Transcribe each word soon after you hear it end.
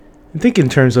I think in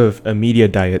terms of a media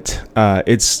diet,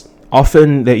 it's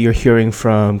often that you're hearing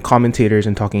from commentators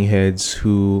and talking heads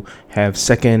who have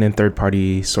second and third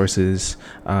party sources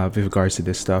with regards to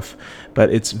this stuff. But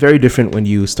it's very different when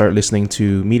you start listening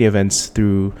to media events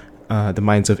through the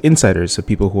minds of insiders, so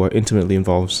people who are intimately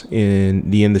involved in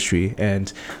the industry.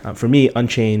 And for me,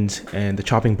 Unchained and the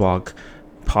Chopping Block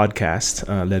podcast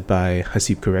led by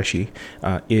Haseeb Qureshi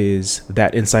is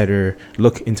that insider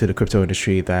look into the crypto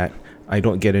industry that I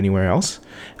don't get anywhere else,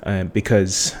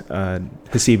 because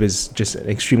Haseeb is just an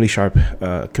extremely sharp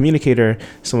communicator.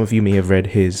 Some of you may have read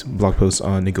his blog posts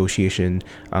on negotiation,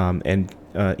 and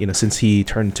since he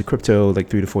turned to crypto like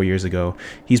 3 to 4 years ago,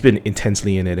 he's been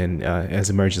intensely in it and has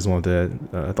emerged as one of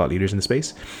the thought leaders in the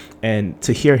space. And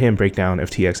to hear him break down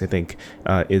FTX, I think,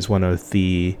 is one of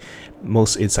the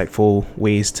most insightful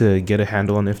ways to get a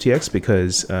handle on FTX,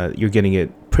 because you're getting it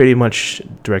pretty much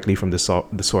directly from the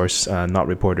source, not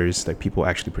reporters, like people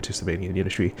actually participating in the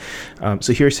industry.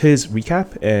 So here's his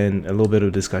recap and a little bit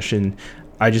of discussion.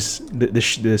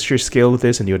 The sheer scale of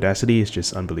this and the audacity is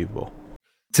just unbelievable.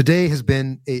 Today has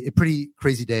been a pretty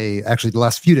crazy day. Actually, the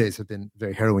last few days have been a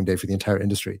very harrowing day for the entire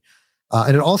industry.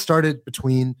 And it all started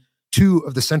between two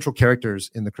of the central characters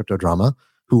in the crypto drama,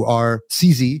 who are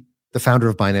CZ, the founder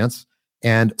of Binance,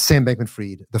 and Sam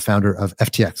Bankman-Fried, the founder of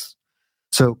FTX.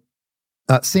 So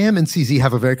Sam and CZ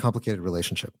have a very complicated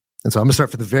relationship. And so I'm going to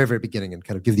start from the very, very beginning and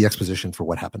kind of give the exposition for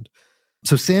what happened.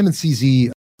 So Sam and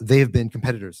CZ, they have been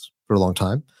competitors for a long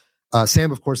time.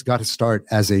 Sam, of course, got his start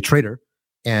as a trader,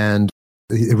 and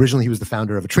originally he was the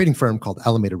founder of a trading firm called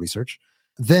Alameda Research.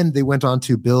 Then they went on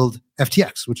to build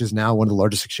FTX, which is now one of the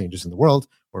largest exchanges in the world,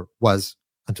 or was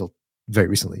until very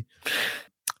recently.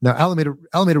 Now,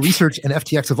 Alameda Research and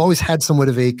FTX have always had somewhat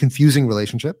of a confusing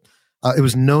relationship. It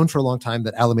was known for a long time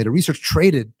that Alameda Research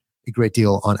traded a great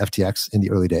deal on FTX in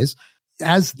the early days.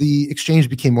 As the exchange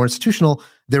became more institutional,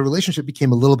 their relationship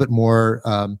became a little bit more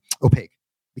opaque.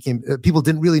 People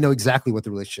didn't really know exactly what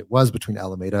the relationship was between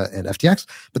Alameda and FTX,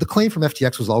 but the claim from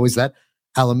FTX was always that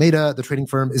Alameda, the trading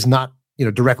firm, is not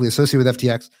directly associated with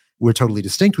FTX. We're totally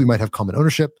distinct. We might have common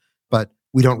ownership, but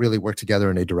we don't really work together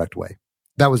in a direct way.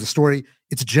 That was the story.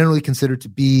 It's generally considered to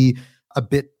be a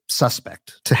bit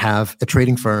suspect to have a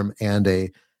trading firm and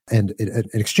an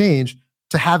exchange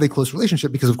to have a close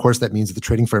relationship, because of course that means that the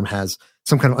trading firm has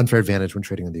some kind of unfair advantage when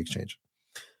trading on the exchange.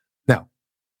 Now,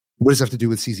 what does it have to do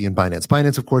with CZ and Binance?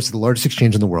 Binance, of course, is the largest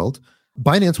exchange in the world.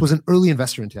 Binance was an early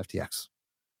investor into FTX.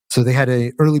 So they had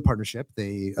an early partnership.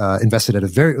 They invested at a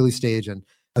very early stage, and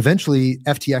eventually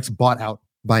FTX bought out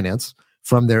Binance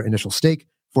from their initial stake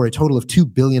for a total of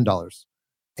 $2 billion.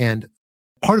 And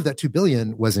part of that $2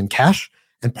 billion was in cash,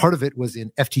 and part of it was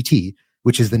in FTT,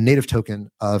 which is the native token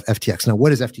of FTX. Now,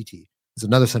 what is FTT? It's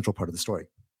another central part of the story.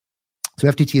 So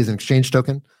FTT is an exchange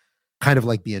token, kind of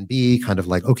like BNB, kind of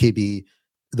like OKB.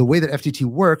 The way that FTT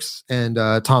works, and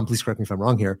Tom, please correct me if I'm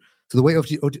wrong here. So the way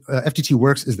FTT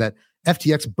works is that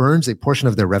FTX burns a portion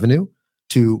of their revenue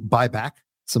to buy back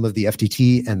some of the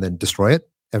FTT and then destroy it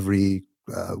every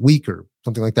week or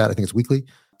something like that. I think it's weekly.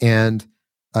 And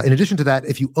in addition to that,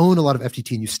 if you own a lot of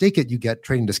FTT and you stake it, you get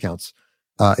trading discounts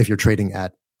if you're trading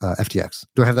at FTX.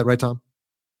 Do I have that right, Tom?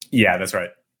 Yeah, that's right.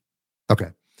 Okay.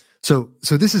 So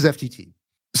this is FTT.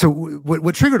 So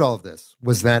what triggered all of this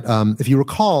was that if you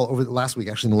recall, over the last week,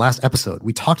 actually in the last episode,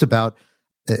 we talked about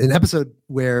an episode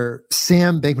where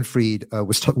Sam Bankman-Fried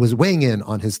was weighing in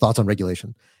on his thoughts on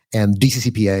regulation and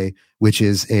DCCPA, which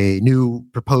is a new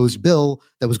proposed bill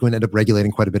that was going to end up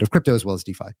regulating quite a bit of crypto as well as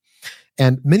DeFi.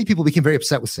 And many people became very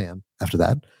upset with Sam after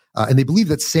that. And they believed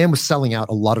that Sam was selling out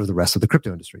a lot of the rest of the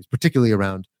crypto industries, particularly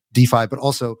around DeFi, but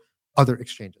also other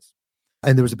exchanges.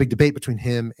 And there was a big debate between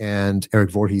him and Eric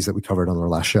Voorhees that we covered on our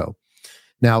last show.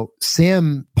 Now,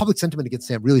 public sentiment against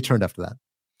Sam really turned after that.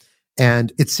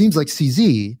 And it seems like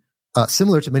CZ,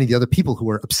 similar to many of the other people who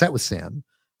were upset with Sam,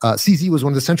 CZ was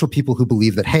one of the central people who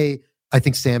believed that, hey, I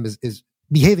think Sam is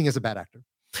behaving as a bad actor.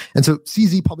 And so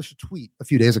CZ published a tweet a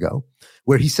few days ago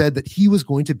where he said that he was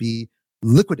going to be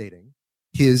liquidating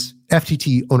his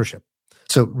FTT ownership.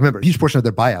 So remember, a huge portion of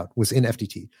their buyout was in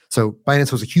FTT. So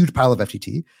Binance was a huge pile of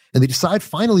FTT, and they decide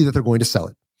finally that they're going to sell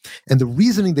it. And the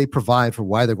reasoning they provide for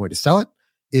why they're going to sell it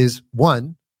is,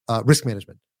 one, risk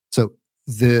management. So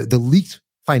the leaked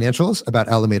financials about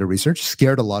Alameda Research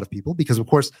scared a lot of people because, of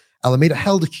course, Alameda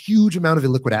held a huge amount of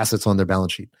illiquid assets on their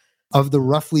balance sheet. Of the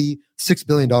roughly $6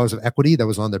 billion of equity that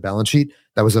was on their balance sheet,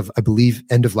 that was of, I believe,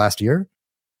 end of last year,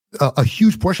 a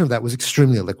huge portion of that was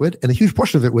extremely illiquid, and a huge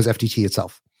portion of it was FTT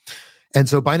itself. And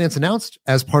so Binance announced,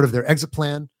 as part of their exit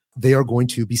plan, they are going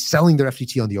to be selling their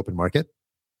FTT on the open market.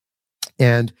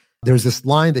 And There's this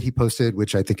line that he posted,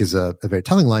 which I think is a very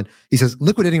telling line. He says,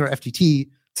 liquidating our FTT,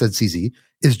 said CZ,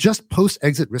 is just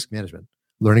post-exit risk management,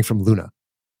 learning from Luna.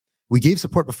 We gave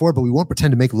support before, but we won't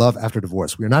pretend to make love after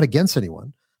divorce. We are not against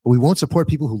anyone, but we won't support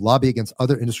people who lobby against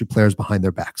other industry players behind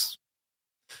their backs.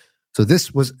 So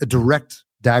this was a direct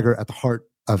dagger at the heart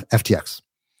of FTX.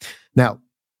 Now,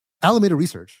 Alameda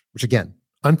Research, which again,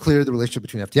 unclear the relationship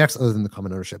between FTX other than the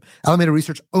common ownership. Alameda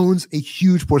Research owns a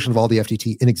huge portion of all the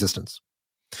FTT in existence.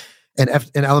 And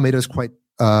Alameda is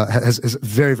has a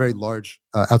very, very large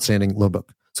outstanding loan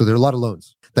book. So there are a lot of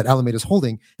loans that Alameda is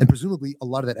holding, and presumably a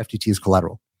lot of that FTT is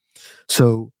collateral.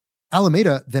 So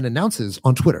Alameda then announces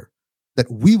on Twitter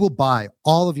that we will buy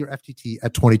all of your FTT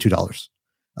at $22.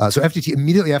 So FTT,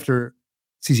 immediately after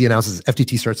CZ announces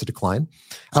FTT starts to decline,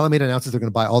 Alameda announces they're going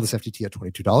to buy all this FTT at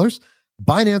 $22.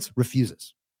 Binance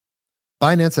refuses.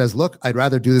 Binance says, look, I'd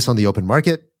rather do this on the open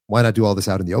market. Why not do all this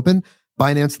out in the open?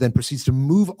 Binance then proceeds to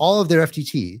move all of their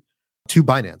FTT to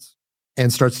Binance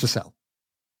and starts to sell.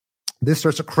 This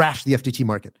starts to crash the FTT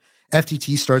market.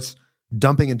 FTT starts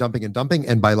dumping and dumping and dumping.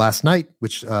 And by last night,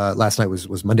 which last night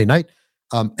was Monday night,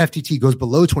 FTT goes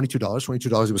below $22.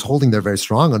 $22 it was holding there very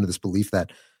strong under this belief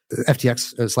that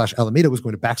FTX / Alameda was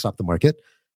going to backstop the market.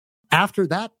 After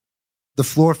that, the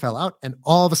floor fell out, and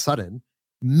all of a sudden,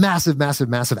 massive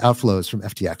outflows from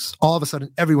FTX. All of a sudden,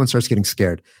 everyone starts getting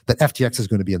scared that FTX is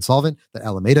going to be insolvent, that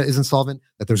Alameda is insolvent,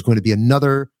 that there's going to be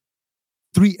another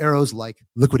Three Arrows-like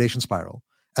liquidation spiral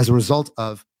as a result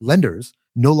of lenders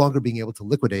no longer being able to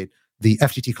liquidate the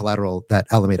FTT collateral that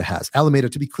Alameda has. Alameda,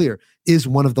 to be clear, is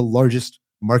one of the largest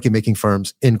market-making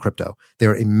firms in crypto.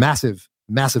 They're a massive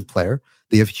player.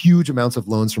 They have huge amounts of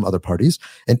loans from other parties.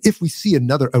 And if we see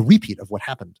a repeat of what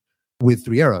happened with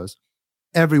Three Arrows,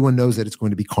 everyone knows that it's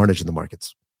going to be carnage in the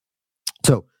markets.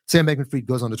 So Sam Bankman-Fried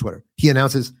goes onto Twitter. He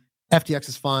announces FTX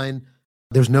is fine.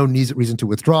 There's no reason to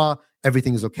withdraw.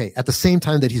 Everything is okay. At the same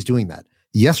time that he's doing that,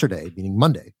 yesterday, meaning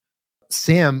Monday,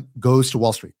 Sam goes to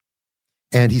Wall Street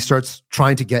and he starts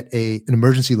trying to get an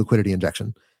emergency liquidity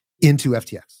injection into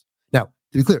FTX. Now,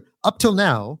 to be clear, up till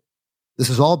now, this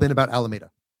has all been about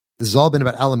Alameda. This has all been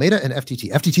about Alameda and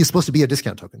FTT. FTT is supposed to be a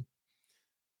discount token.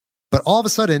 But all of a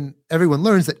sudden, everyone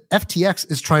learns that FTX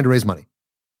is trying to raise money.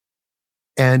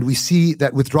 And we see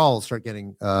that withdrawals start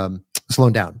getting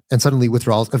slowed down. And suddenly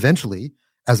withdrawals eventually,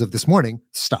 as of this morning,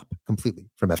 stop completely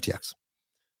from FTX.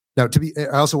 Now,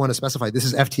 I also want to specify, this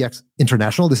is FTX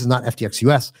International. This is not FTX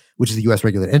US, which is a US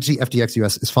regulated entity. FTX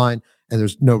US is fine. And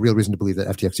there's no real reason to believe that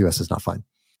FTX US is not fine.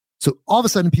 So all of a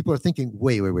sudden, people are thinking,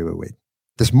 wait.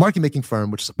 This market-making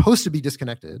firm, which is supposed to be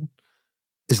disconnected,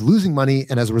 is losing money.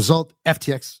 And as a result,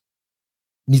 FTX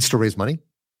needs to raise money.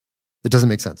 That doesn't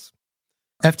make sense.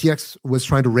 FTX was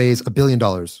trying to raise $1 billion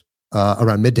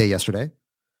around midday yesterday.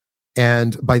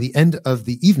 And by the end of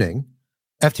the evening,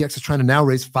 FTX is trying to now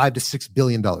raise $5 to $6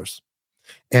 billion.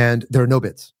 And there are no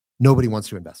bids. Nobody wants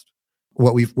to invest.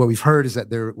 What we've heard is that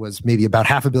there was maybe about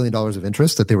 $500 million of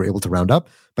interest that they were able to round up.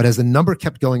 But as the number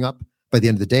kept going up by the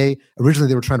end of the day, originally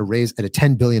they were trying to raise at a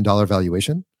 $10 billion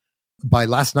valuation. By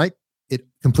last night, it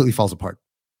completely falls apart.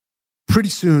 Pretty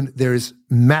soon, there is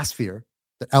mass fear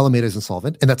that Alameda is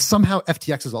insolvent and that somehow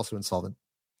FTX is also insolvent.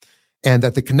 And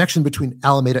that the connection between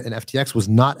Alameda and FTX was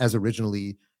not as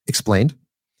originally explained.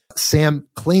 Sam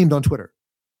claimed on Twitter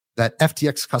that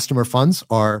FTX customer funds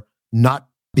are not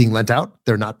being lent out.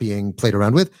 They're not being played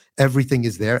around with. Everything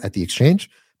is there at the exchange.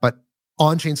 But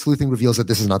on-chain sleuthing reveals that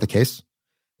this is not the case.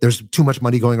 There's too much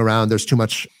money going around. There's too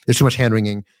much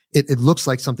hand-wringing. It looks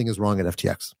like something is wrong at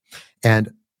FTX.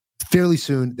 And fairly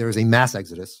soon, there is a mass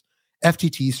exodus.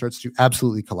 FTT starts to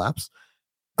absolutely collapse.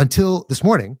 Until this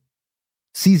morning,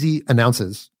 CZ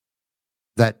announces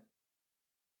that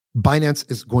Binance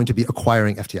is going to be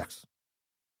acquiring FTX.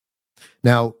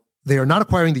 Now, they are not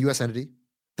acquiring the US entity.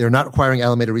 They are not acquiring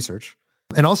Alameda Research.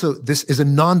 And also, this is a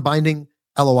non-binding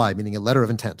LOI, meaning a letter of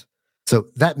intent. So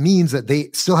that means that they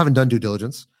still haven't done due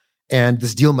diligence, and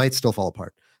this deal might still fall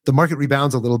apart. The market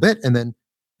rebounds a little bit and then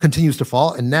continues to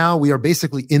fall. And now we are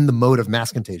basically in the mode of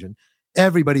mass contagion.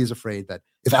 Everybody is afraid that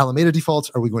if Alameda defaults,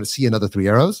 are we going to see another Three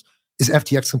Arrows? Is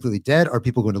FTX completely dead? Are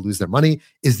people going to lose their money?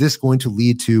 Is this going to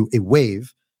lead to a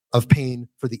wave of pain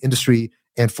for the industry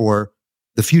and for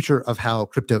the future of how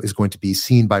crypto is going to be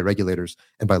seen by regulators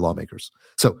and by lawmakers?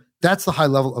 So that's the high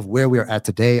level of where we are at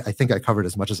today. I think I covered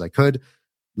as much as I could.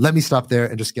 Let me stop there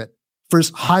and just get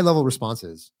first high level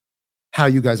responses, how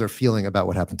you guys are feeling about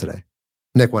what happened today.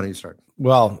 Nick, why don't you start?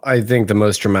 Well, I think the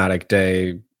most dramatic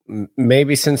day,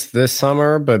 maybe since this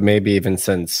summer, but maybe even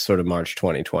since sort of March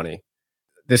 2020.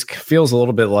 This feels a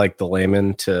little bit like the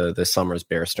layman to this summer's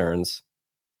Bear Stearns.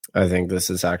 I think this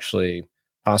is actually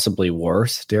possibly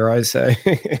worse, dare I say.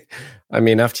 I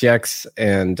mean, FTX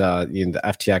and the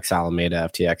FTX Alameda,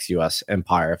 FTX US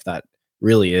empire, if that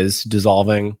really is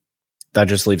dissolving, that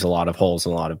just leaves a lot of holes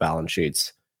in a lot of balance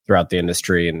sheets throughout the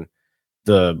industry. And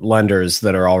the lenders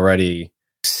that are already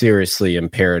seriously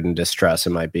impaired and distressed,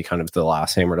 it might be kind of the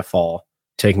last hammer to fall,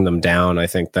 taking them down. I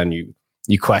think then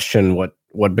you question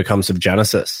what becomes of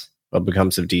Genesis, what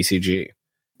becomes of DCG,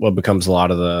 what becomes a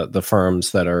lot of the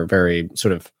firms that are very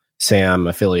sort of SAM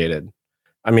affiliated.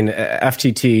 I mean,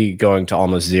 FTT going to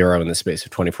almost zero in the space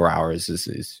of 24 hours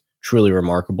is truly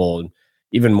remarkable, and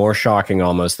even more shocking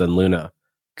almost than Luna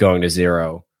going to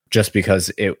zero, just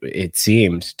because it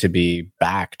seemed to be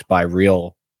backed by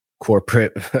real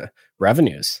corporate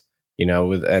revenues,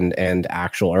 and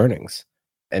actual earnings.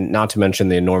 And not to mention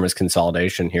the enormous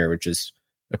consolidation here, which is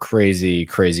a crazy,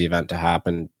 crazy event to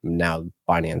happen. Now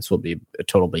Binance will be a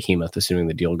total behemoth, assuming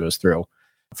the deal goes through.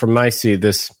 From my seat,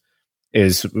 this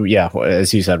is,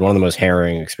 as you said, one of the most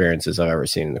harrowing experiences I've ever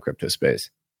seen in the crypto space.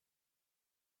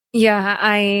 Yeah,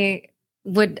 I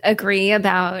would agree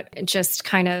about just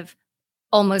kind of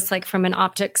almost like from an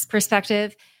optics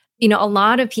perspective. A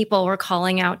lot of people were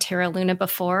calling out Terra Luna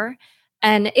before.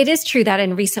 And it is true that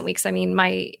in recent weeks, I mean,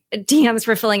 my DMs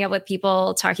were filling up with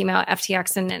people talking about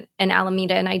FTX and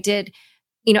Alameda. And I did,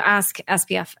 ask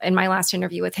SBF in my last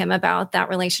interview with him about that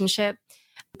relationship.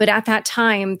 But at that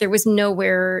time, there was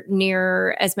nowhere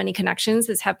near as many connections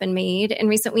as have been made in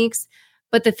recent weeks.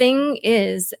 But the thing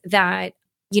is that,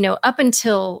 up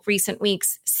until recent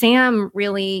weeks, Sam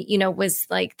really, was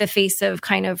like the face of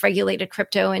kind of regulated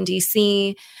crypto in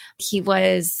DC. He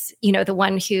was, the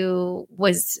one who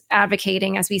was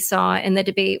advocating, as we saw in the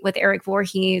debate with Eric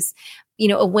Voorhees,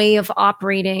 a way of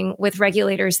operating with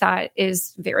regulators that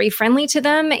is very friendly to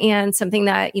them and something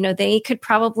that, they could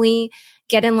probably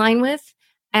get in line with.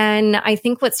 And I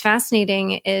think what's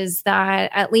fascinating is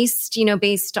that, at least,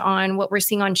 based on what we're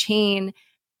seeing on chain,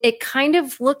 it kind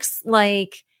of looks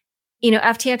like,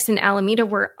 FTX and Alameda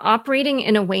were operating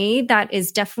in a way that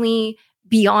is definitely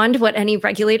beyond what any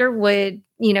regulator would,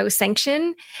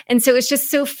 sanction. And so it's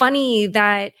just so funny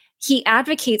that he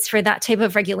advocates for that type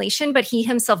of regulation, but he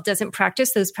himself doesn't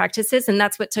practice those practices. And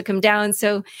that's what took him down.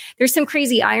 So there's some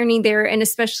crazy irony there. And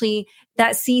especially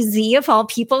that CZ of all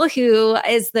people, who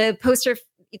is the poster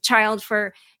child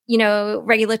for,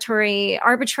 regulatory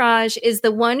arbitrage, is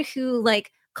the one who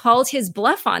called his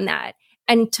bluff on that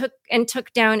and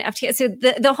took down FTX. So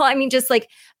the whole, I mean, just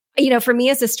for me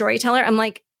as a storyteller, I'm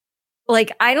like,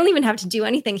 I don't even have to do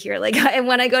anything here.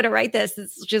 When I go to write this,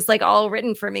 it's just all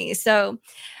written for me. So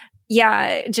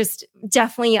yeah, just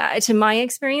definitely to my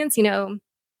experience,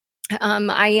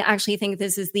 I actually think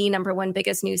this is the number one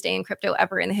biggest news day in crypto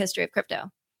ever in the history of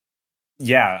crypto.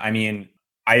 Yeah, I mean,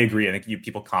 I agree. I think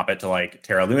people comp it to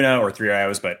Terra Luna or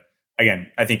 3IOs, but again,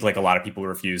 I think a lot of people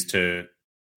refuse to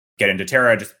get into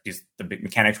Terra just because the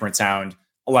mechanics weren't sound.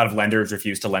 A lot of lenders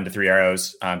refused to lend to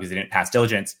 3IOs because they didn't pass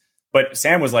diligence. But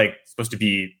Sam was supposed to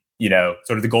be,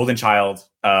 sort of the golden child,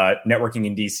 networking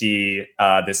in DC,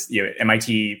 this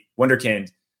MIT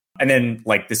wonderkind, and then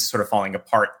this is sort of falling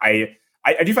apart. I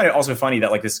do find it also funny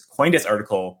that this CoinDesk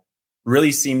article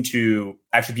really seemed to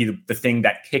actually be the thing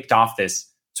that kicked off this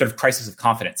sort of crisis of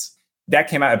confidence. That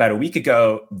came out about a week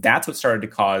ago. That's what started to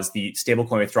cause the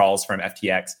stablecoin withdrawals from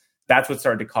FTX. That's what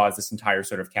started to cause this entire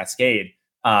sort of cascade.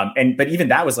 But even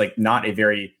that was not a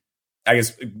very, I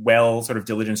guess, well sort of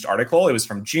diligenced article. It was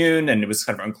from June, and it was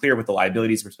kind of unclear what the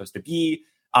liabilities were supposed to be.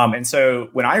 And so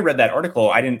when I read that article,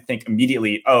 I didn't think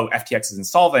immediately, oh, FTX is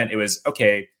insolvent. It was,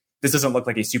 okay, this doesn't look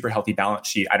like a super healthy balance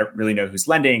sheet. I don't really know who's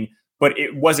lending. But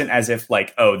it wasn't as if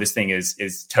oh, this thing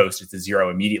is toast. It's a zero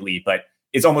immediately. But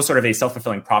it's almost sort of a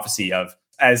self-fulfilling prophecy of,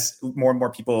 as more and more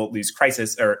people lose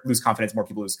confidence, more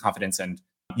people lose confidence, and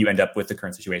you end up with the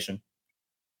current situation.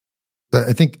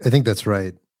 I think that's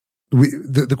right.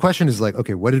 The question is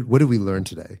okay, what did we learn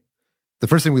today? The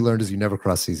first thing we learned is you never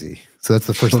cross CZ. So that's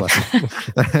the first lesson.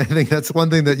 I think that's one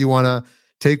thing that you want to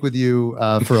take with you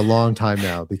for a long time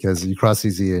now, because you cross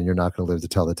CZ and you're not going to live to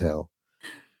tell the tale.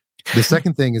 The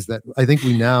second thing is that I think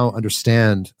we now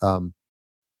understand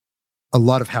a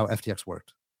lot of how FTX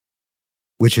worked,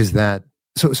 which is that,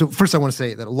 so first I want to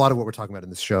say that a lot of what we're talking about in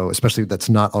this show, especially that's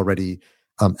not already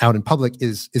out in public,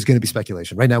 is going to be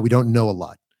speculation. Right now, we don't know a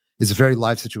lot. It's a very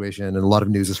live situation, and a lot of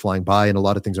news is flying by, and a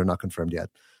lot of things are not confirmed yet.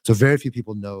 So very few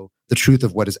people know the truth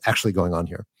of what is actually going on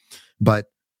here. But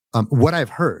what I've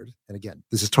heard, and again,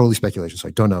 this is totally speculation, so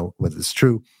I don't know whether this is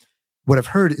true. What I've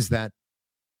heard is that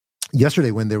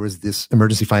yesterday, when there was this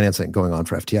emergency financing going on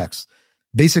for FTX,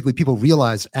 basically people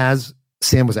realized, as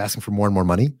Sam was asking for more and more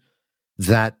money,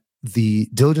 that the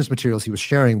diligence materials he was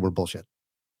sharing were bullshit.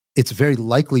 it's very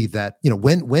likely that,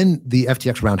 when the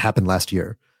FTX round happened last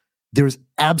year, there is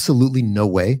absolutely no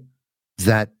way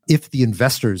that if the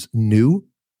investors knew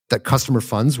that customer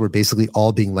funds were basically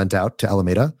all being lent out to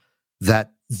Alameda,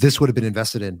 that this would have been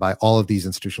invested in by all of these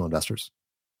institutional investors.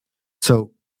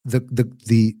 So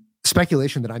the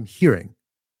speculation that I'm hearing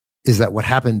is that what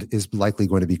happened is likely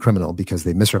going to be criminal because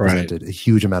they misrepresented a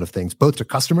huge amount of things, both to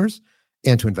customers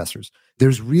and to investors.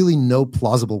 There's really no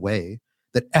plausible way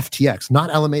that FTX, not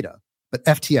Alameda, but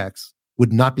FTX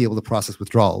would not be able to process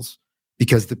withdrawals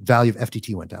because the value of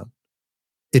FTT went down.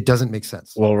 It doesn't make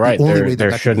sense. Well, right.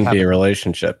 There shouldn't be a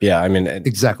relationship. Yeah, I mean,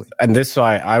 exactly. And this is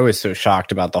why I was so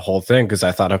shocked about the whole thing, because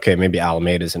I thought, okay, maybe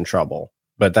Alameda's in trouble.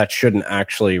 But that shouldn't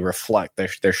actually reflect,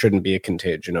 there shouldn't be a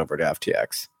contagion over to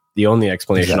FTX. The only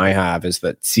explanation I have is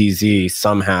that CZ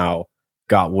somehow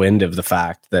got wind of the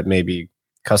fact that maybe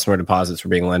customer deposits were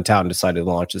being lent out and decided to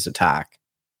launch this attack.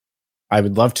 I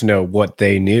would love to know what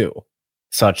they knew,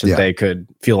 such that they could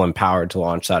feel empowered to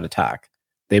launch that attack.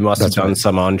 They must have done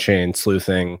some on-chain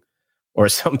sleuthing or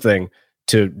something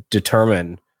to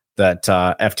determine that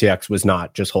FTX was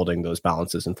not just holding those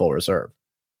balances in full reserve.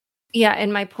 Yeah,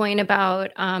 and my point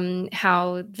about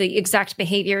how the exact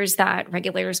behaviors that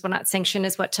regulators will not sanction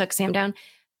is what took Sam down.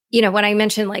 When I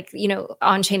mentioned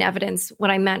on-chain evidence,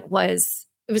 what I meant was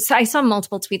I saw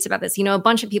multiple tweets about this. A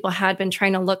bunch of people had been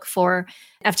trying to look for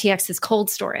FTX's cold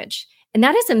storage. And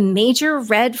that is a major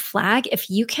red flag if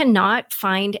you cannot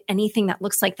find anything that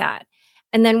looks like that.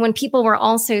 And then when people were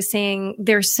also saying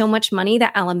there's so much money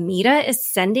that Alameda is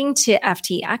sending to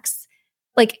FTX,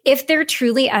 if they're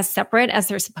truly as separate as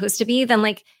they're supposed to be,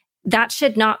 then that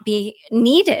should not be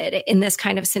needed in this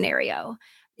kind of scenario.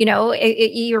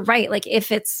 You're right. If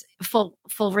it's full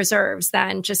reserves,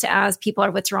 then just as people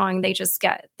are withdrawing, they just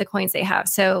get the coins they have.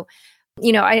 So,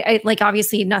 I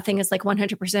obviously nothing is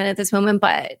 100% at this moment,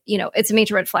 but it's a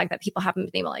major red flag that people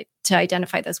haven't been able to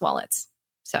identify those wallets.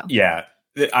 So yeah,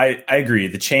 I agree.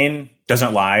 The chain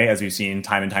doesn't lie, as we've seen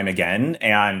time and time again,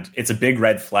 and it's a big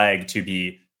red flag to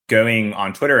be going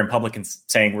on Twitter in public and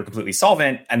saying we're completely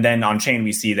solvent, and then on chain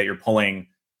we see that you're pulling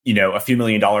a few $1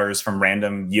 million from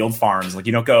random yield farms.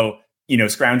 You don't go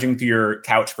scrounging through your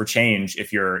couch for change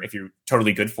if you're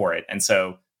totally good for it. And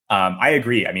so I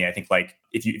agree. I mean, I think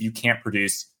if you can't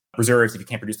produce reserves, if you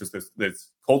can't produce those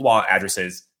cold wallet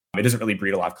addresses, it doesn't really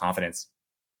breed a lot of confidence.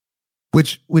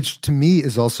 Which to me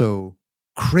is also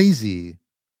crazy.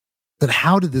 That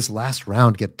how did this last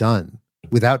round get done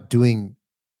without doing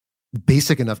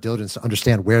basic enough diligence to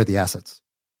understand where are the assets?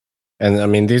 And I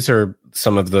mean, these are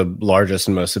some of the largest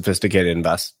and most sophisticated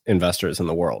investors in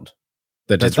the world.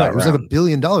 That's right. It was $1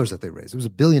 billion that they raised. It was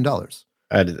 $1 billion.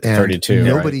 At 32.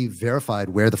 Nobody verified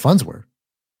where the funds were,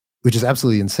 which is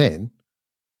absolutely insane.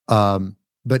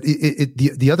 But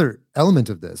the other element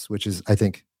of this, which is I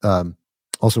think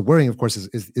also worrying, of course,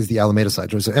 is the Alameda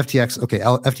side. So FTX,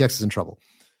 FTX is in trouble.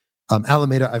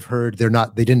 Alameda, I've heard they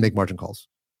didn't make margin calls,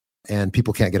 and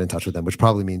people can't get in touch with them, which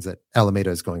probably means that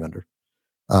Alameda is going under.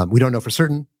 We don't know for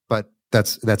certain, but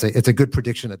it's a good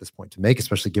prediction at this point to make,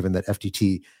 especially given that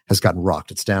FTT has gotten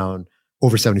rocked. It's down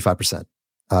over 75%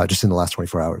 just in the last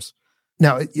 24 hours.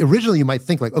 Now, originally you might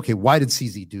think okay, why did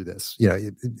CZ do this?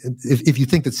 If you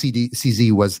think that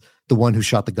CZ was the one who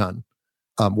shot the gun,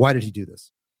 why did he do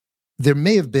this? There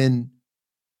may have been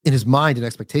in his mind an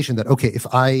expectation that, okay, if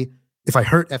I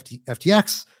hurt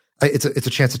FTX, it's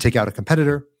a chance to take out a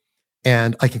competitor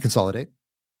and I can consolidate.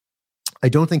 I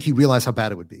don't think he realized how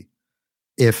bad it would be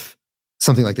if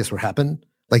something like this were happen.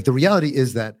 The reality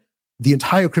is that the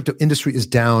entire crypto industry is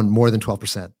down more than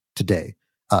 12% today.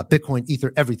 Bitcoin,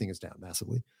 Ether, everything is down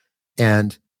massively.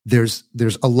 And there's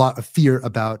a lot of fear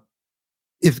about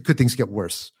if could things get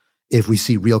worse, if we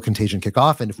see real contagion kick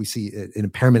off and if we see an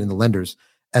impairment in the lenders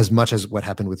as much as what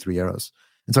happened with Three Arrows.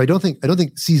 And so I don't think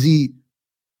CZ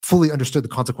fully understood the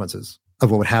consequences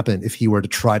of what would happen if he were to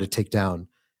try to take down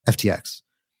FTX.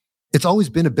 It's always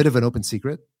been a bit of an open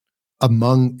secret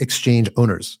among exchange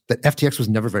owners that FTX was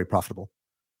never very profitable.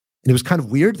 And it was kind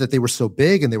of weird that they were so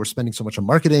big and they were spending so much on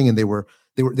marketing and they were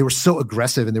so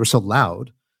aggressive and they were so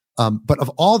loud. But of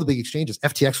all the big exchanges,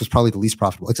 FTX was probably the least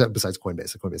profitable, except besides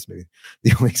Coinbase. Coinbase maybe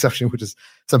the only exception, which is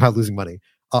somehow losing money.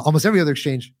 Almost every other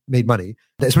exchange made money,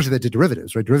 especially that did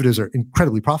derivatives, right? Derivatives are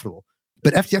incredibly profitable.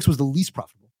 But FTX was the least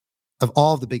profitable of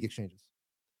all of the big exchanges.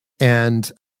 And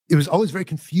it was always very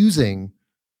confusing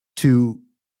to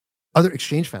other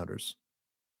exchange founders.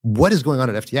 What is going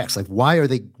on at FTX? Why are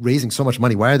they raising so much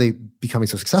money? Why are they becoming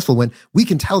so successful when we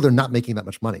can tell they're not making that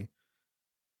much money?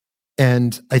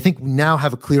 And I think we now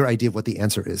have a clear idea of what the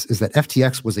answer is that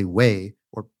FTX was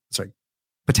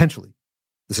potentially,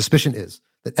 the suspicion is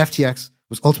that FTX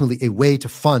was ultimately a way to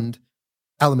fund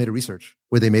Alameda Research,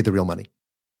 where they made the real money.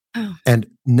 Oh. And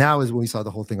now is when we saw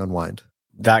the whole thing unwind.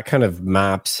 That kind of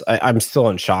maps. I'm still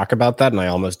in shock about that, and I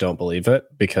almost don't believe it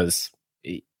because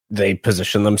they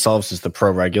position themselves as the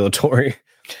pro-regulatory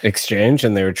exchange,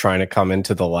 and they were trying to come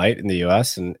into the light in the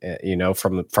U.S. and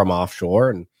from offshore,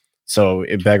 and so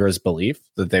it beggars belief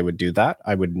that they would do that.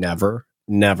 I would never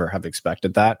have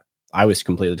expected that. I was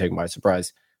completely taken by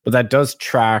surprise, but that does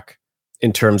track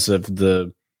in terms of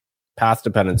the path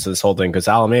dependence of this whole thing, because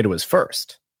Alameda was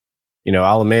first.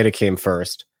 Alameda came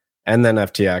first, and then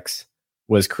FTX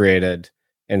was created.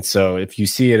 And so if you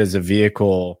see it as a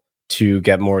vehicle to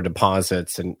get more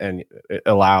deposits and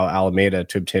allow Alameda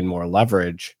to obtain more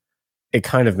leverage, it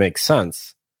kind of makes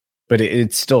sense. But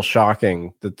it's still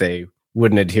shocking that they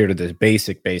wouldn't adhere to this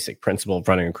basic principle of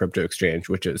running a crypto exchange,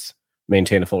 which is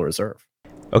maintain a full reserve.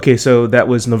 Okay, so that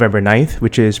was November 9th,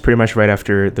 which is pretty much right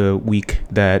after the week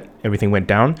that everything went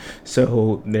down.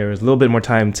 So there was a little bit more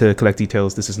time to collect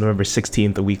details. This is November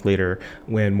 16th, a week later,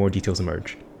 when more details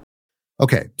emerged.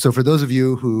 Okay, so for those of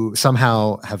you who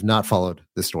somehow have not followed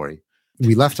this story,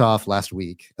 we left off last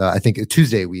week. I think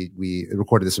Tuesday we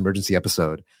recorded this emergency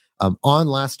episode. On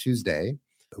last Tuesday,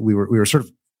 we were sort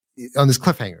of on this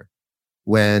cliffhanger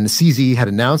when CZ had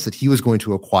announced that he was going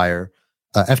to acquire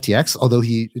FTX, although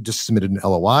he just submitted an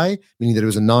LOI, meaning that it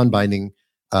was a non-binding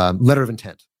letter of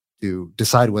intent to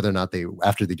decide whether or not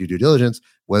after they do due diligence,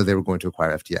 whether they were going to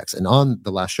acquire FTX. And on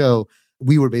the last show,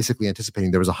 we were basically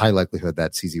anticipating there was a high likelihood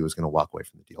that CZ was going to walk away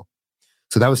from the deal.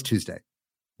 So that was Tuesday.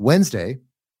 Wednesday,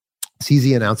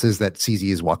 CZ announces that CZ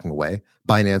is walking away.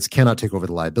 Binance cannot take over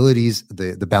the liabilities.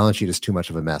 The balance sheet is too much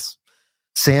of a mess.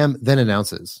 Sam then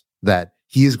announces that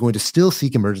he is going to still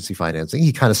seek emergency financing.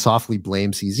 He kind of softly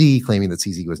blames CZ, claiming that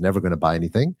CZ was never going to buy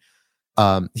anything.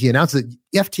 He announced that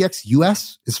FTX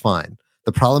US is fine.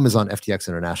 The problem is on FTX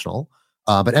International.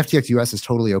 But FTX US is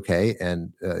totally okay.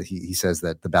 And he says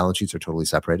that the balance sheets are totally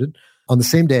separated. On the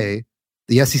same day,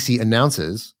 the SEC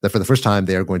announces that for the first time,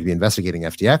 they are going to be investigating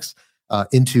FTX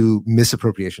into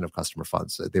misappropriation of customer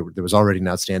funds. There was already an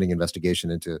outstanding investigation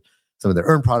into some of their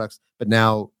earned products, but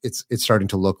now it's starting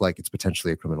to look like it's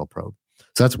potentially a criminal probe.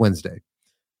 So that's Wednesday.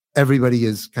 Everybody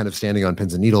is kind of standing on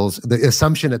pins and needles. The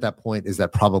assumption at that point is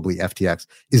that probably FTX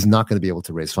is not going to be able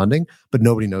to raise funding, but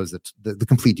nobody knows that the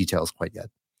complete details quite yet.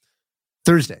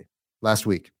 Thursday, last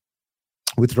week,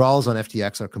 withdrawals on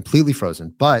FTX are completely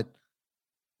frozen, but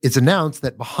it's announced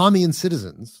that Bahamian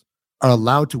citizens are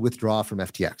allowed to withdraw from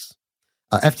FTX.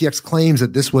 FTX claims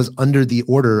that this was under the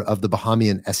order of the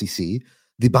Bahamian SEC.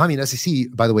 The Bahamian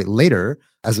SEC, by the way, later,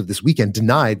 as of this weekend,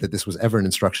 denied that this was ever an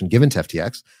instruction given to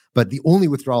FTX. But the only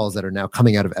withdrawals that are now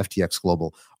coming out of FTX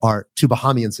Global are to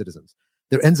Bahamian citizens.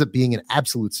 There ends up being an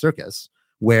absolute circus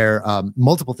where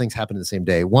multiple things happen in the same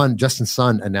day. One, Justin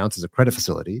Sun announces a credit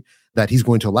facility that he's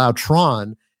going to allow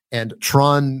Tron and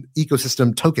Tron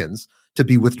ecosystem tokens to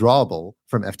be withdrawable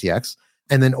from FTX.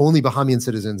 And then only Bahamian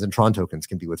citizens and Tron tokens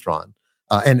can be withdrawn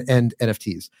and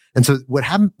NFTs. And so what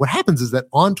happens is that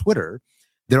on Twitter,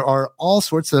 there are all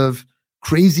sorts of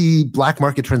crazy black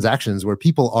market transactions where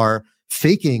people are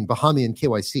faking Bahamian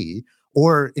KYC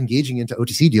or engaging into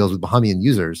OTC deals with Bahamian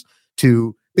users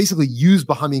to basically use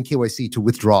Bahamian KYC to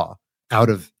withdraw out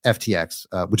of FTX,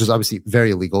 which is obviously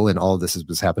very illegal, and all of this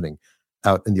was happening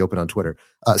out in the open on Twitter.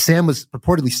 Sam was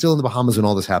purportedly still in the Bahamas when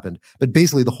all this happened, but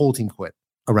basically the whole team quit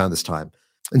around this time.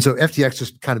 And so FTX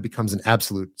just kind of becomes an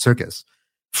absolute circus.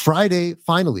 Friday,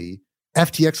 finally,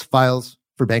 FTX files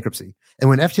for bankruptcy. And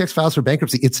when FTX files for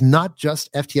bankruptcy, it's not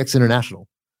just FTX International,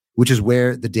 which is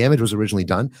where the damage was originally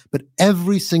done, but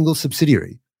every single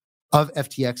subsidiary of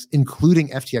FTX, including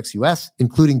FTX US,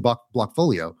 including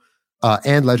Blockfolio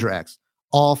and LedgerX,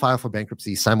 all file for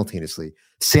bankruptcy simultaneously.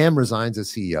 Sam resigns as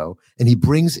CEO, and he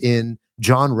brings in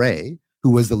John Ray,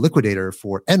 who was the liquidator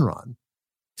for Enron,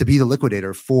 to be the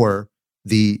liquidator for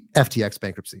the FTX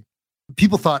bankruptcy.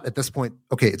 People thought at this point,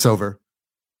 okay, it's over.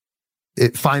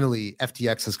 Finally,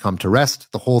 FTX has come to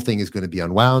rest. The whole thing is going to be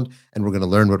unwound, and we're going to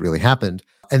learn what really happened.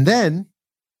 And then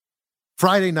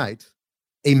Friday night,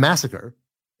 a massacre.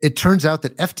 It turns out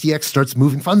that FTX starts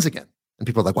moving funds again. And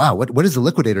people are like, wow, what is the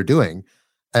liquidator doing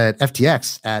at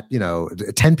FTX at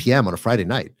 10 p.m. on a Friday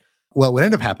night? Well, what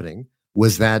ended up happening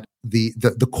was that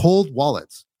the cold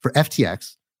wallets for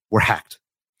FTX were hacked.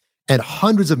 And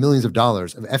hundreds of millions of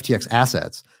dollars of FTX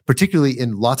assets, particularly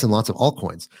in lots and lots of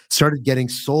altcoins, started getting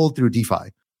sold through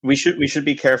DeFi. We should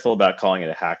be careful about calling it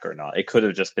a hack or not. It could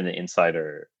have just been an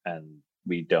insider, and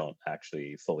we don't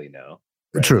actually fully know.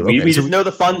 Right? True. We just know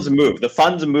the funds moved. The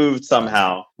funds moved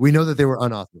somehow. We know that they were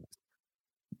unauthorized.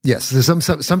 Yes, there's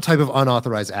some type of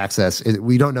unauthorized access.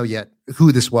 We don't know yet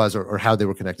who this was or how they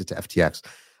were connected to FTX.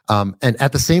 And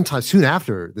at the same time, soon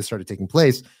after this started taking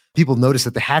place, people noticed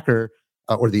that the hacker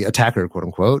or the attacker, quote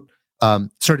unquote,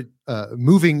 started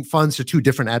moving funds to two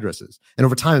different addresses. And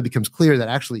over time, it becomes clear that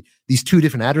actually these two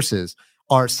different addresses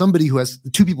are somebody who has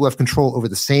two people who have control over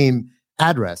the same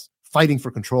address, fighting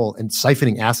for control and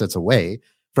siphoning assets away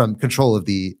from control of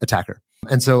the attacker.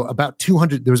 And so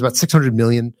there was about 600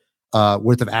 million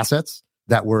worth of assets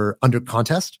that were under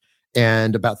contest,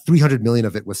 and about 300 million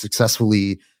of it was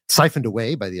successfully siphoned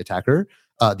away by the attacker.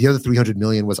 The other 300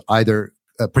 million was either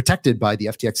protected by the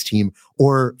FTX team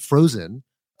or frozen.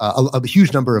 A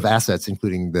huge number of assets,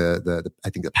 including I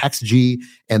think the PAX-G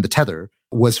and the Tether,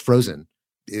 was frozen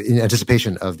in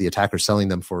anticipation of the attacker selling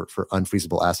them for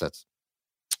unfreezable assets.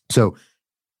 So,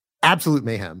 absolute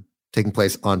mayhem taking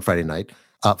place on Friday night.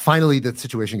 Finally, the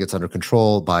situation gets under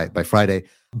control by Friday.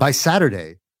 By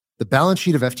Saturday, the balance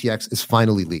sheet of FTX is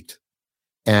finally leaked.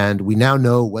 And we now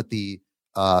know what the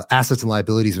assets and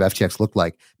liabilities of FTX look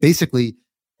like. Basically,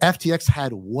 FTX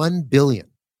had 1 billion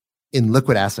in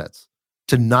liquid assets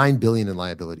to 9 billion in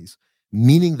liabilities,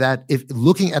 meaning that if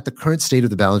looking at the current state of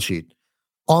the balance sheet,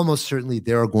 almost certainly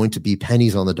there are going to be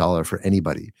pennies on the dollar for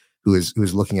anybody who is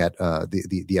looking at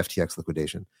the FTX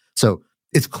liquidation. So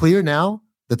it's clear now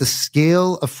that the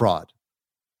scale of fraud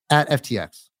at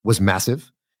FTX was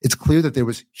massive. It's clear that there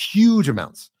was huge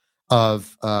amounts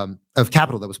of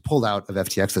capital that was pulled out of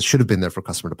FTX that should have been there for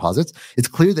customer deposits. It's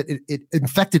clear that it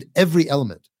infected every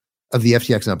element of the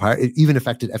FTX empire. It even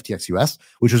affected FTX US,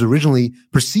 which was originally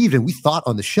perceived, and we thought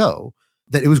on the show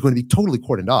that it was going to be totally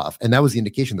cordoned off. And that was the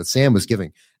indication that Sam was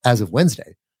giving as of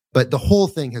Wednesday. But the whole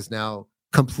thing has now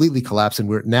completely collapsed, and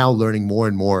we're now learning more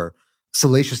and more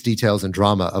salacious details and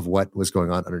drama of what was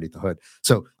going on underneath the hood.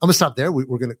 So I'm gonna stop there.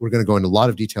 We're gonna go into a lot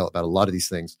of detail about a lot of these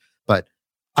things, but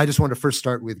I just want to first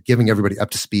start with giving everybody up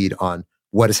to speed on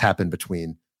what has happened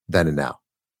between then and now.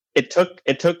 It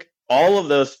took all of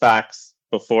those facts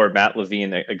before Matt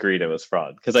Levine agreed it was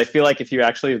fraud. Because I feel like if you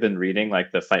actually have been reading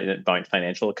like the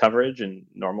financial coverage in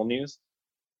normal news,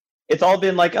 it's all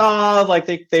been like,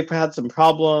 they had some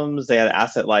problems. They had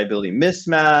asset liability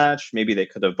mismatch. Maybe they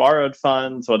could have borrowed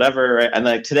funds, whatever. Right? And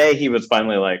like today he was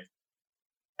finally like,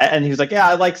 and he was like, yeah,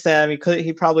 I like Sam.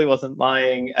 He probably wasn't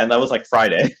lying. And that was like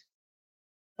Friday.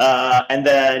 And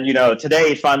then, today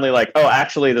he's finally like, oh,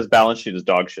 actually this balance sheet is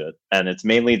dog shit. And it's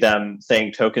mainly them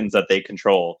saying tokens that they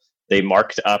control, they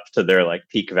marked up to their like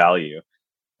peak value,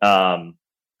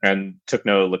 and took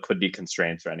no liquidity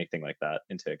constraints or anything like that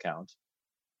into account.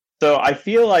 So I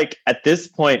feel like at this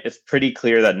point, it's pretty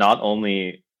clear that not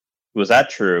only was that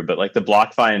true, but like the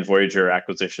BlockFi and Voyager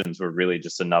acquisitions were really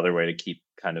just another way to keep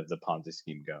kind of the Ponzi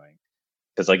scheme going.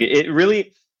 Because like it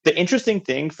really, the interesting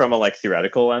thing from a like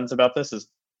theoretical lens about this is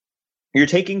you're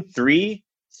taking three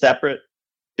separate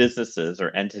businesses or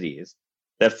entities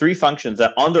that have three functions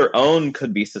that on their own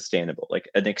could be sustainable, like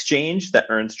an exchange that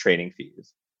earns trading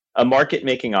fees, a market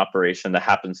making operation that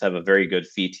happens to have a very good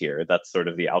fee tier. That's sort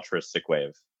of the altruistic way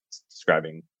of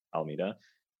describing Alameda.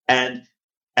 And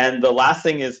the last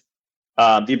thing is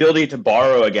the ability to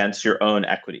borrow against your own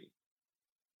equity.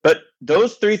 But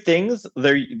those three things,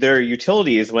 their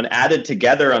utilities, when added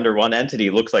together under one entity,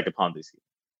 looks like a Ponzi scheme.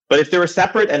 But if they were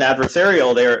separate and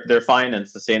adversarial, they're fine and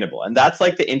sustainable. And that's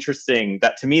like the interesting,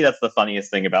 that to me, that's the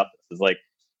funniest thing about this, is like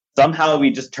somehow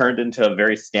we just turned into a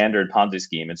very standard Ponzi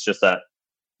scheme. It's just that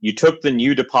you took the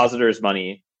new depositors'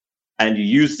 money and you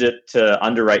used it to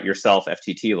underwrite yourself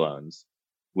FTT loans,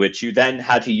 which you then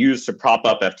had to use to prop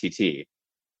up FTT,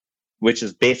 which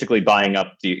is basically buying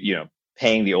up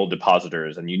paying the old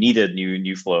depositors, and you needed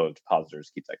new flow of depositors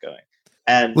to keep that going.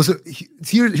 And well, so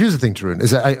here's the thing, Tarun, is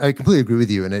that I completely agree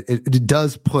with you, and it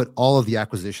does put all of the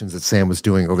acquisitions that Sam was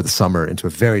doing over the summer into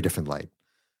a very different light.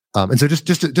 And so just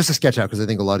to sketch out, because I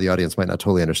think a lot of the audience might not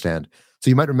totally understand. So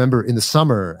you might remember in the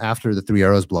summer after the Three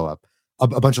Arrows blow up,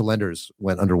 a bunch of lenders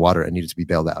went underwater and needed to be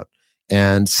bailed out.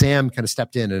 And Sam kind of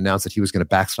stepped in and announced that he was going to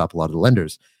backstop a lot of the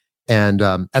lenders. And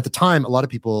at the time, a lot of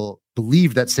people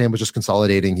believed that Sam was just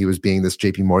consolidating. He was being this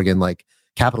JP Morgan like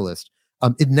capitalist.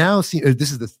 It now seems,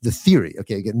 this is the theory.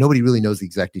 Okay, again, nobody really knows the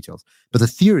exact details, but the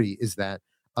theory is that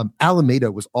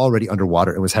Alameda was already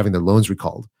underwater and was having their loans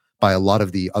recalled by a lot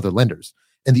of the other lenders.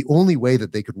 And the only way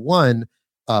that they could, one,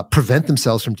 prevent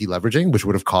themselves from deleveraging, which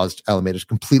would have caused Alameda to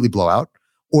completely blow out,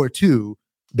 or two,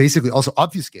 basically also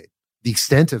obfuscate the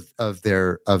extent of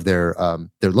their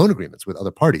loan agreements with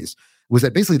other parties, was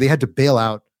that basically they had to bail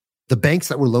out the banks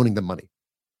that were loaning them money.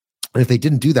 And if they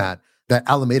didn't do that, that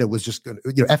Alameda was just going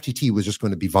to, FTT was just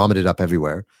going to be vomited up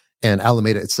everywhere, and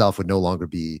Alameda itself would no longer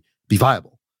be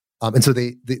viable. And so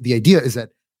the idea is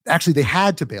that actually they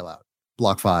had to bail out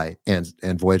BlockFi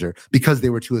and Voyager because they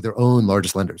were two of their own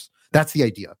largest lenders. That's the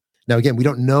idea. Now, again, we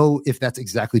don't know if that's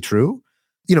exactly true.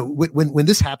 When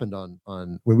this happened on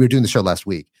when we were doing the show last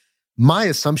week, my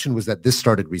assumption was that this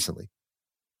started recently.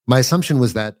 My assumption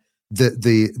was that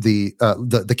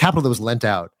the capital that was lent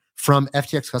out from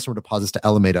FTX customer deposits to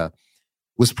Alameda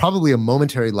was probably a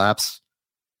momentary lapse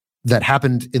that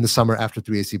happened in the summer after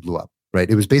 3AC blew up, right?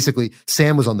 It was basically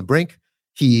Sam was on the brink.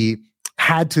 He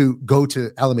had to go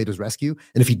to Alameda's rescue.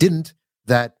 And if he didn't,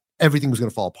 that everything was going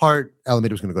to fall apart.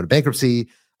 Alameda was going to go to bankruptcy.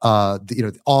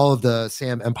 All of the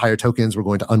Sam Empire tokens were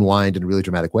going to unwind in a really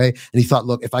dramatic way. And he thought,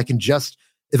 look, if I can just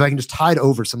tide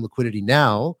over some liquidity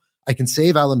now, I can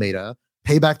save Alameda,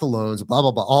 pay back the loans, blah,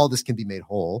 blah, blah. All this can be made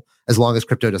whole as long as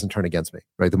crypto doesn't turn against me,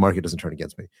 right? The market doesn't turn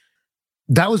against me.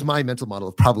 That was my mental model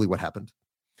of probably what happened.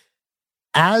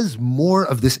 As more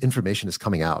of this information is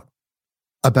coming out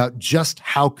about just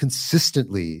how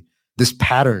consistently this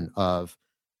pattern of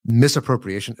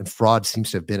misappropriation and fraud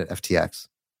seems to have been at FTX,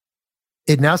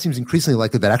 it now seems increasingly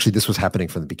likely that actually this was happening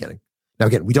from the beginning. Now,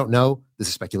 again, we don't know. This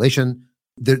is speculation.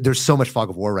 There's so much fog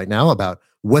of war right now about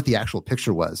what the actual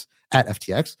picture was at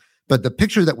FTX. But the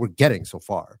picture that we're getting so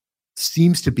far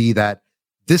seems to be that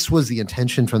this was the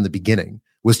intention from the beginning,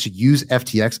 was to use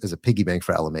FTX as a piggy bank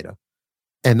for Alameda.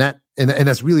 And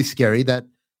that's really scary that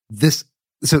this.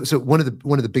 So one of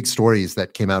the big stories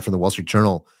that came out from the Wall Street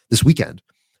Journal this weekend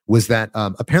was that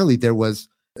apparently there was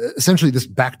essentially this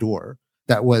backdoor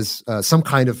that was some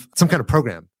kind of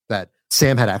program that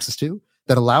Sam had access to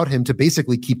that allowed him to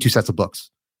basically keep two sets of books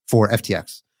for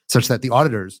FTX, such that the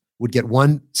auditors would get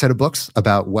one set of books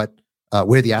about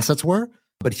where the assets were,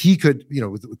 but he could,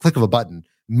 with the click of a button,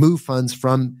 move funds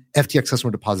from FTX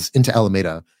customer deposits into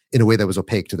Alameda in a way that was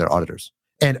opaque to their auditors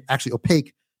and actually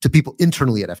opaque to people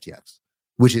internally at FTX,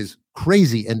 which is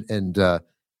crazy and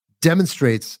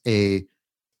demonstrates a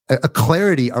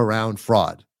clarity around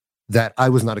fraud that I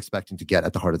was not expecting to get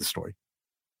at the heart of the story.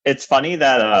 It's funny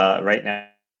that right now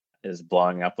is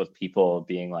blowing up with people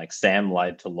being like, Sam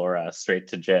lied to Laura, straight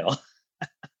to jail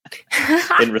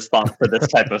in response to this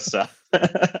type of stuff.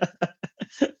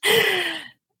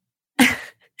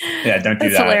 Yeah, don't do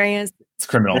That's that. Hilarious. It's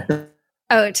criminal.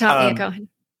 Oh, tell me, go ahead.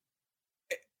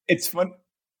 It's fun.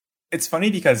 It's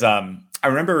funny because I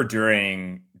remember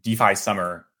during DeFi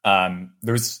summer,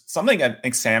 there was something I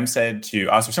think Sam said to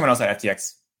us or someone else at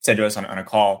FTX said to us on a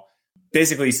call,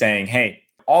 basically saying, hey,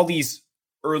 all these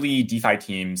early DeFi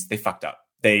teams, they fucked up.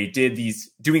 They did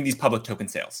doing these public token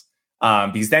sales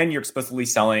because then you're explicitly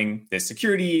selling this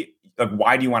security. Like,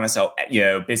 why do you want to sell,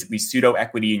 basically pseudo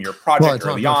equity in your project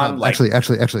early on? Like,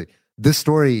 actually, this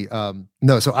story,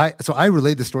 no. So I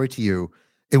relayed the story to you.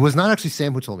 It was not actually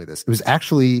Sam who told me this. It was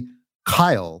actually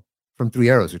Kyle from 3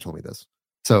 Arrows who told me this.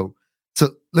 So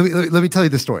let me tell you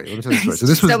the story. So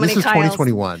this was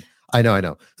 2021. I know.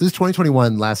 So this is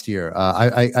 2021 last year.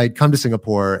 I'd come to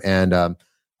Singapore and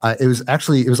it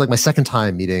was like my second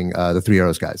time meeting the 3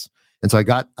 Arrows guys. And so I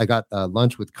got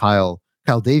lunch with Kyle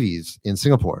Davies in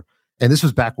Singapore. And this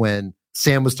was back when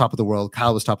Sam was top of the world,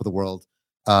 Kyle was top of the world.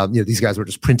 These guys were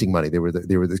just printing money. They were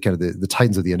the kind of the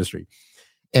titans of the industry.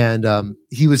 And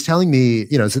he was telling me,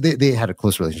 so they had a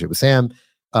close relationship with Sam.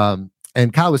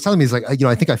 And Kyle was telling me, he's like,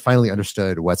 I think I finally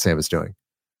understood what Sam is doing.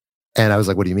 And I was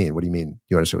like, what do you mean? What do you mean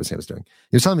you understood what Sam is doing?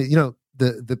 He was telling me,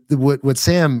 what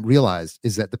Sam realized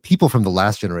is that the people from the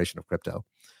last generation of crypto,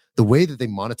 the way that they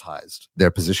monetized their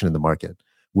position in the market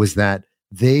was that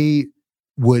they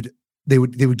would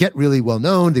get really well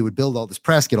known. They would build all this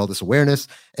press, get all this awareness,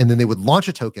 and then they would launch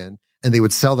a token and they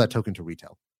would sell that token to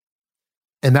retail.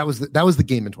 And that was the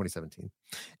game in 2017.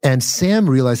 And Sam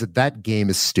realized that game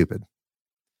is stupid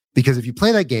because if you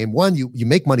play that game, one, you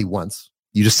make money once,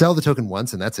 you just sell the token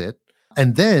once and that's it.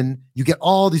 And then you get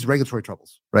all these regulatory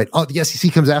troubles, right? Oh, the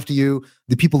SEC comes after you,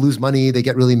 the people lose money, they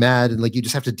get really mad, and you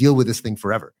just have to deal with this thing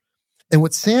forever. And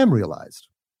what Sam realized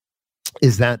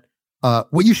is that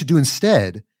what you should do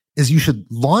instead is you should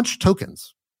launch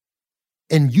tokens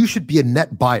and you should be a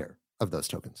net buyer of those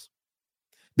tokens.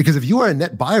 Because if you are a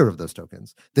net buyer of those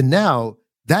tokens, then now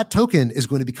that token is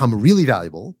going to become really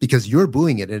valuable because you're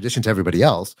booing it in addition to everybody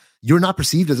else. You're not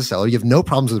perceived as a seller. You have no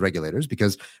problems with regulators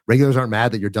because regulators aren't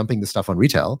mad that you're dumping this stuff on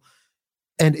retail.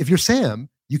 And if you're Sam,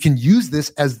 you can use this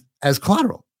as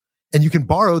collateral and you can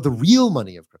borrow the real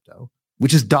money of crypto,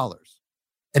 which is dollars.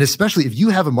 And especially if you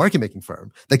have a market making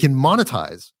firm that can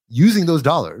monetize using those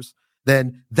dollars,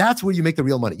 then that's where you make the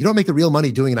real money. You don't make the real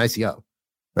money doing an ICO,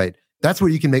 right? That's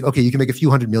where you can make a few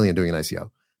 $100 million doing an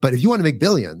ICO. But if you want to make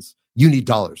billions, you need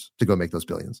dollars to go make those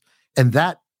billions. And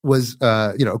that was,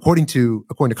 according to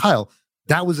Kyle,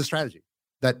 that was the strategy.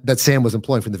 that Sam was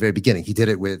employing from the very beginning. He did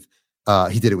it with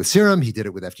Serum, he did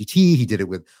it with FTT, he did it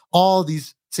with all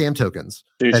these Sam tokens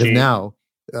that have now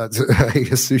I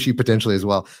guess sushi potentially as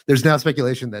well. There's now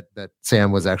speculation that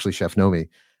Sam was actually Chef Nomi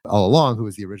all along, who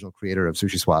was the original creator of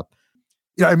SushiSwap.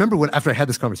 I remember after I had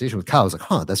this conversation with Kyle, I was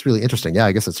like, that's really interesting. Yeah,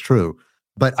 I guess that's true.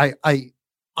 But I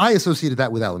associated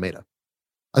that with Alameda.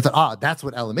 I thought, that's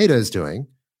what Alameda is doing.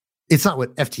 It's not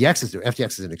what FTX is doing.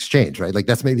 FTX is an exchange, right? Like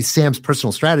that's maybe Sam's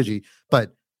personal strategy,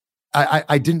 but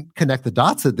I didn't connect the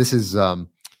dots that this is that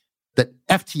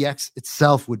FTX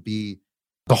itself would be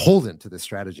beholden to this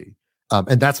strategy.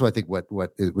 And that's what I think what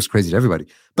it was crazy to everybody.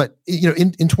 But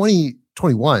in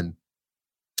 2021,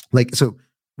 so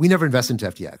we never invested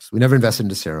into FTX. We never invested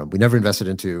into Serum. We never invested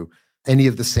into any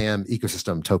of the SAM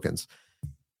ecosystem tokens.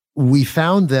 We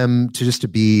found them to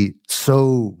be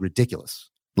so ridiculous.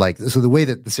 So the way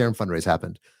that the Serum fundraise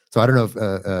happened. So I don't know if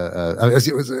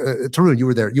Tarun, you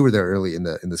were there early in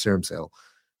the Serum sale.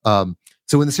 So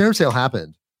when the Serum sale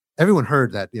happened, everyone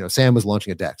heard that Sam was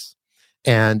launching a DEX,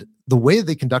 and the way that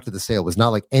they conducted the sale was not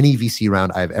like any VC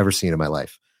round I've ever seen in my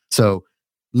life. So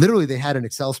literally, they had an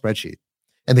Excel spreadsheet,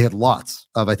 and they had lots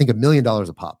of, I think, $1 million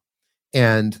a pop,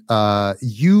 and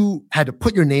you had to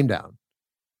put your name down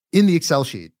in the Excel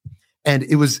sheet, and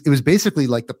it was basically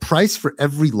like the price for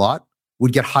every lot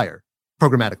would get higher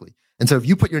programmatically. And so if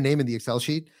you put your name in the Excel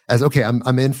sheet as, okay,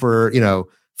 I'm in for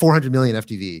 400 million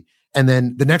FTV, and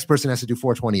then the next person has to do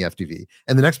 420 FTV,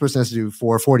 and the next person has to do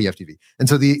 440 FTV. And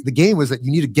so the game was that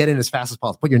you need to get in as fast as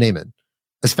possible, put your name in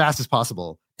as fast as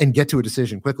possible, and get to a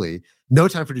decision quickly. No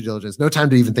time for due diligence, no time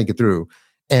to even think it through.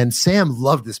 And Sam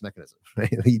loved this mechanism.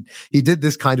 Right? He did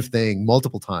this kind of thing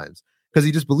multiple times because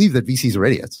he just believed that VCs are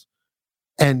idiots.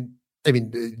 And I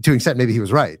mean, to an extent, maybe he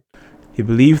was right. He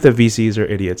believed that VCs are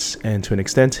idiots, and to an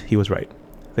extent, he was right.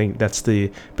 I think that's the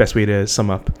best way to sum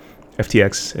up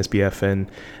FTX, SBF,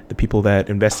 and the people that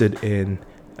invested in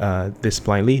this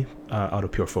blindly out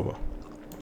of pure FOMO.